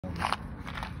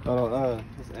Hold on,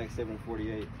 this is Acts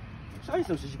 7:48. Show you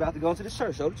some shit. You about to go into the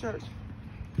church. Show the church.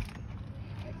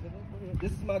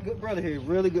 This is my good brother here.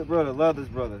 Really good brother. Love this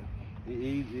brother.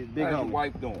 He's big homie. How's your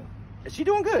wife doing? She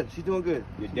doing good. She's doing good.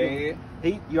 Your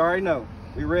dad? You already know.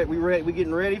 We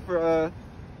getting ready for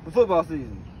football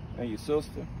season. And your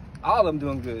sister? All of them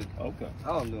doing good. Okay.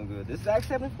 All of them doing good. This is Acts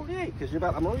 7:48 because I'm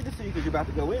gonna read this to you because you're about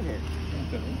to go in here.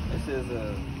 Okay. It says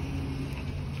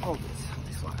hold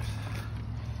this slide.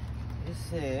 It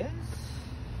says.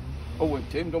 Oh, wait,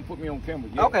 Tim, don't put me on camera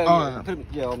yet. Okay.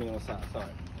 Yeah, on me on the side. Sorry.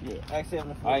 Yeah. Acts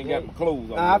 7:48. I ain't got my clothes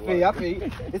on. Nah, I feel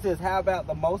you. It says, how about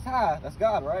the Most High? That's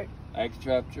God, right? Acts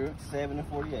chapter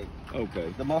 7:48.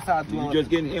 Okay. The Most High dwelleth. You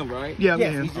just getting him, right? Yeah,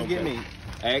 yes, man. he's just getting me.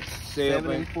 Acts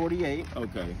 7:48. 7:48.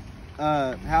 Okay.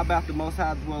 How about the Most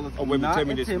High dwelleth Oh, wait a minute, not tell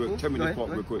me in this, temples? tell me Go this ahead,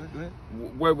 part real quick. Go ahead.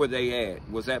 Where were they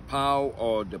at? Was that Paul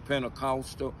or the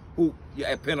Pentecostal? Who? Yeah,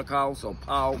 at Pentecost or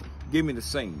Paul? Give me the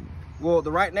scene. Well,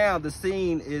 right now the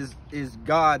scene is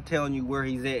God telling you where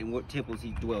he's at and what temples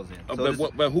he dwells in. So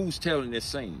But who's telling this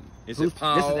scene? Is it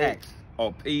Paul? This is Acts.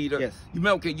 Or Peter? Yes. You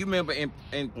remember in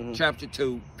chapter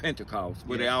 2, Pentecost,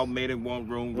 where they all met in one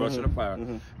room, rushing the fire.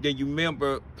 Then you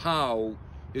remember Paul,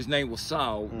 his name was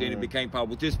Saul, then it became Paul.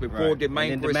 Was this before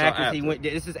Damascus or after?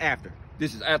 This is after.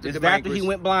 This is after This is Damascus? after he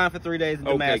went blind for 3 days in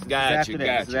Damascus. Gotcha.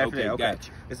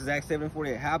 This is Acts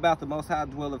 7:48. How about the Most High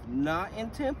dwelleth not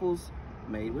in temples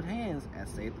made with hands, as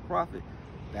saith the prophet.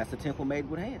 That's the temple made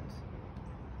with hands.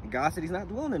 And God said he's not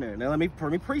dwelling in there. Now let me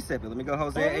precept it. Let me go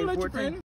Hosea 8:14.